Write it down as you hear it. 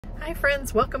Hi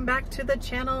friends, welcome back to the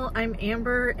channel. I'm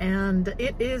Amber and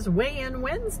it is Weigh-In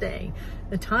Wednesday,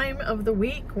 the time of the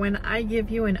week when I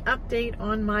give you an update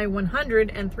on my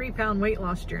 103-pound weight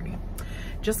loss journey.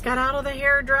 Just got out of the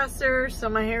hairdresser, so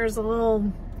my hair is a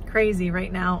little crazy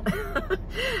right now.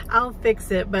 I'll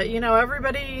fix it, but you know,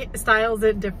 everybody styles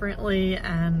it differently,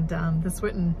 and this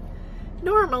wouldn't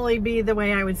normally be the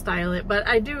way I would style it, but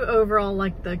I do overall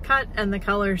like the cut and the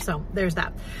color, so there's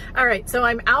that. All right, so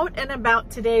I'm out and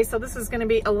about today, so this is going to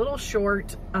be a little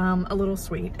short, a little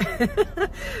sweet.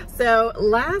 So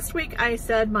last week I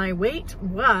said my weight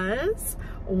was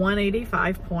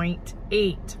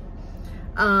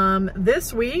 185.8.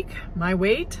 This week my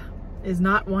weight is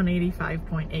not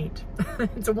 185.8.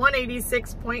 It's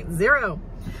 186.0.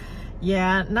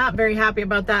 Yeah, not very happy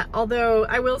about that. Although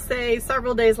I will say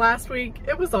several days last week,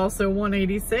 it was also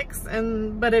 186,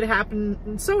 but it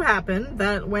so happened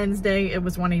that Wednesday it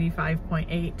was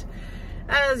 185.8.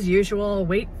 As usual,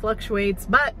 weight fluctuates,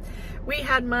 but we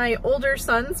had my older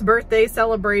son's birthday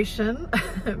celebration.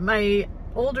 My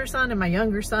older son and my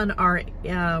younger son are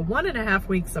 1.5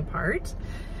 weeks apart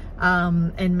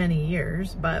in many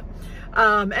years, but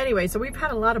anyway, so we've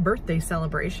had a lot of birthday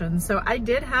celebrations. So I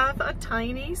did have a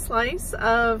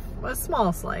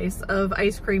small slice of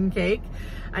ice cream cake.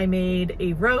 I made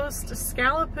a roast,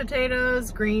 scalloped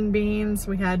potatoes, green beans.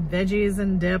 We had veggies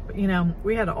and dip, you know,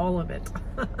 we had all of it.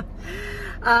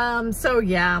 So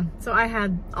yeah, so I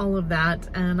had all of that,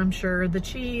 and I'm sure the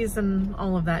cheese and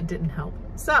all of that didn't help.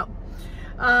 So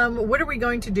what are we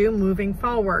going to do moving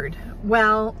forward?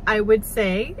 Well, I would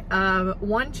say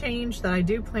one change that I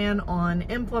do plan on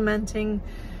implementing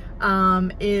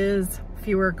is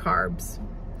fewer carbs.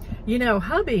 You know,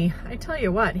 hubby, I tell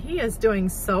you what, he is doing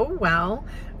so well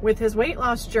with his weight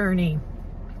loss journey.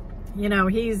 You know,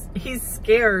 he's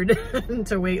scared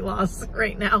into weight loss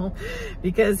right now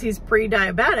because he's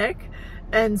pre-diabetic.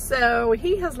 And so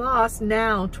he has lost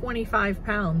now 25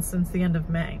 pounds since the end of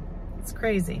May. It's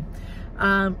crazy.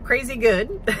 Crazy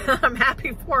good. I'm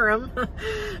happy for him,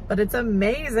 but it's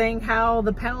amazing how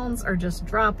the pounds are just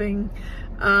dropping.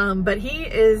 But he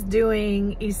is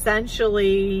doing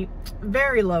essentially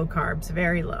very low carbs,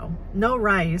 very low, no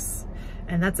rice.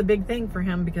 And that's a big thing for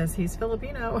him because he's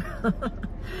Filipino.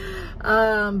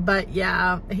 But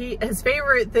yeah, his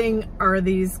favorite thing are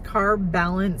these carb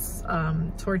balance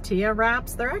tortilla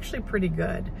wraps. They're actually pretty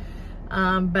good.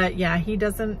 But yeah, he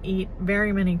doesn't eat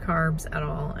very many carbs at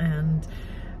all. And,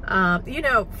 you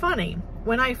know, funny,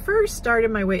 when I first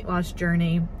started my weight loss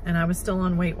journey and I was still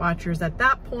on Weight Watchers at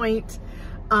that point,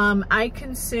 I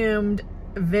consumed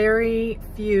very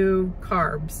few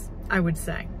carbs, I would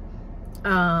say.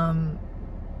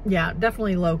 Yeah,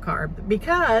 definitely low carb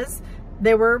because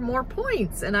there were more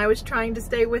points and I was trying to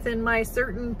stay within my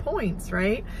certain points,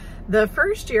 right? The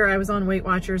first year I was on Weight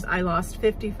Watchers, I lost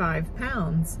 55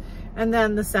 pounds. And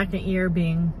then the second year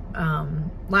being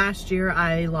last year,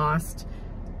 I lost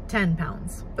 10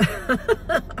 pounds.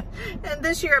 And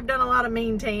this year I've done a lot of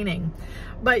maintaining.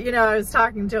 But, you know, I was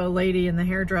talking to a lady in the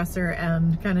hairdresser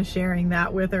and kind of sharing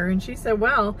that with her. And she said,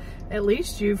 well, at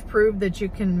least you've proved that you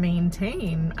can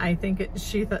maintain. I think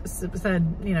she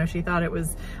said, you know, she thought it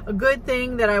was a good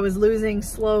thing that I was losing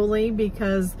slowly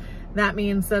because that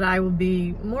means that I will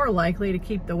be more likely to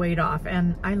keep the weight off.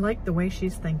 And I like the way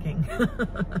she's thinking.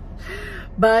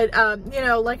 But, you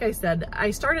know, like I said, I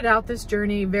started out this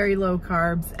journey very low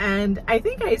carbs, and I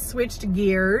think I switched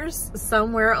gears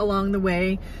somewhere along the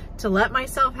way to let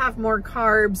myself have more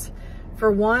carbs. For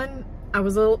one, I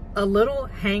was a little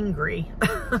hangry.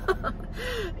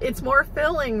 It's more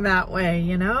filling that way,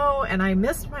 you know, and I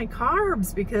missed my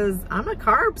carbs because I'm a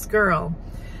carbs girl.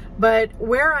 But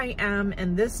where I am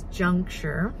in this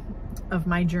juncture of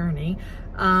my journey,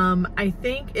 I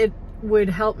think it would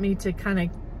help me to kind of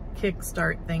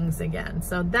kickstart things again.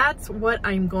 So that's what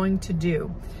I'm going to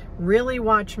do. Really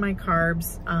watch my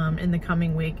carbs in the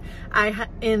coming week.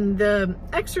 In the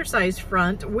exercise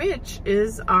front, which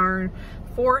is our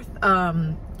fourth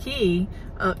key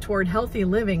toward healthy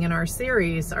living in our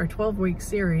series, our 12-week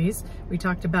series, we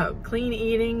talked about clean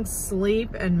eating,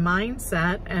 sleep, and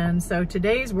mindset. And so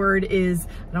today's word is,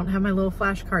 I don't have my little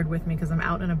flashcard with me because I'm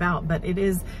out and about, but it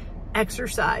is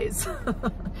exercise.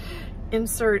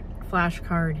 Insert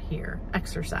flashcard here,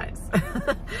 exercise.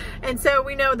 And so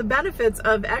we know the benefits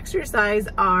of exercise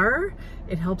are,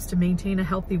 it helps to maintain a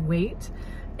healthy weight,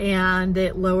 and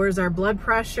it lowers our blood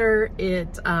pressure.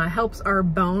 It helps our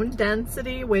bone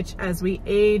density, which as we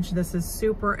age, this is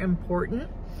super important.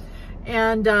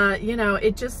 And, you know,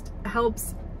 it just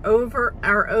helps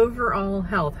our overall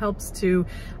health, helps to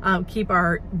keep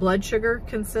our blood sugar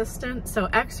consistent. So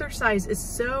exercise is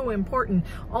so important.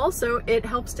 Also, it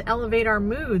helps to elevate our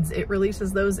moods. It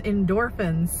releases those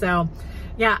endorphins. So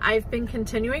yeah, I've been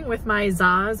continuing with my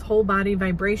Zaz whole body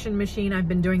vibration machine. I've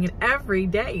been doing it every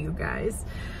day, you guys.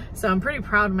 So I'm pretty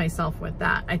proud of myself with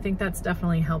that. I think that's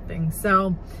definitely helping.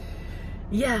 So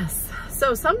yes,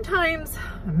 so sometimes,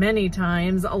 many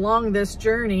times along this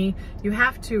journey, you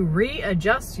have to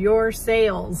readjust your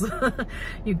sails.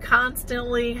 You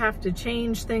constantly have to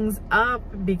change things up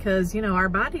because, you know, our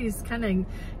bodies kind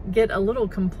of get a little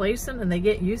complacent and they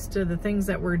get used to the things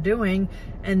that we're doing,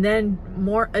 and then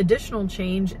more additional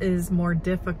change is more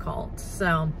difficult.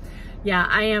 So yeah,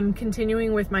 I am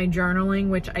continuing with my journaling,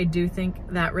 which I do think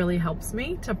that really helps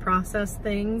me to process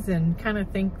things and kind of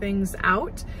think things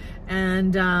out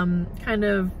and kind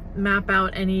of map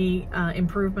out any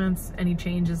improvements, any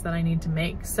changes that I need to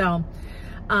make. So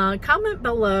comment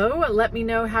below, let me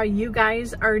know how you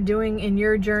guys are doing in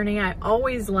your journey. I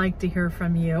always like to hear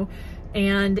from you.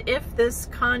 And if this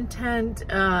content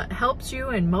helps you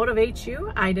and motivates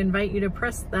you, I'd invite you to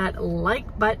press that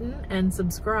like button and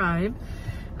subscribe.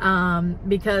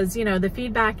 Because, you know, the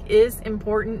feedback is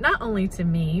important, not only to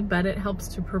me, but it helps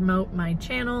to promote my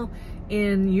channel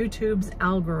in YouTube's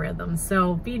algorithm.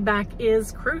 So feedback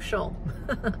is crucial.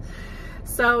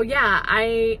 So yeah,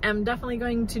 I am definitely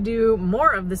going to do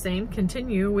more of the same,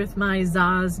 continue with my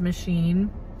Zaz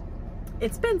machine.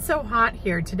 It's been so hot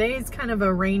here. Today's kind of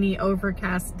a rainy,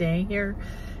 overcast day here.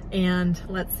 And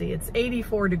let's see, it's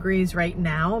 84 degrees right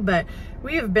now, but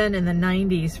we have been in the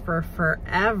 90s for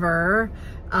forever.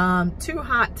 Too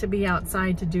hot to be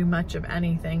outside to do much of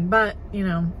anything, but you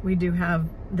know, we do have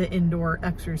the indoor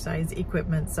exercise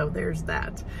equipment, so there's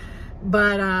that.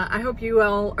 But I hope you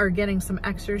all are getting some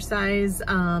exercise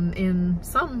in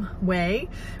some way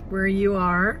where you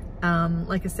are.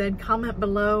 Like I said, comment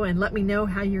below and let me know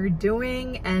how you're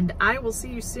doing, and I will see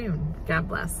you soon. God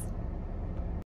bless.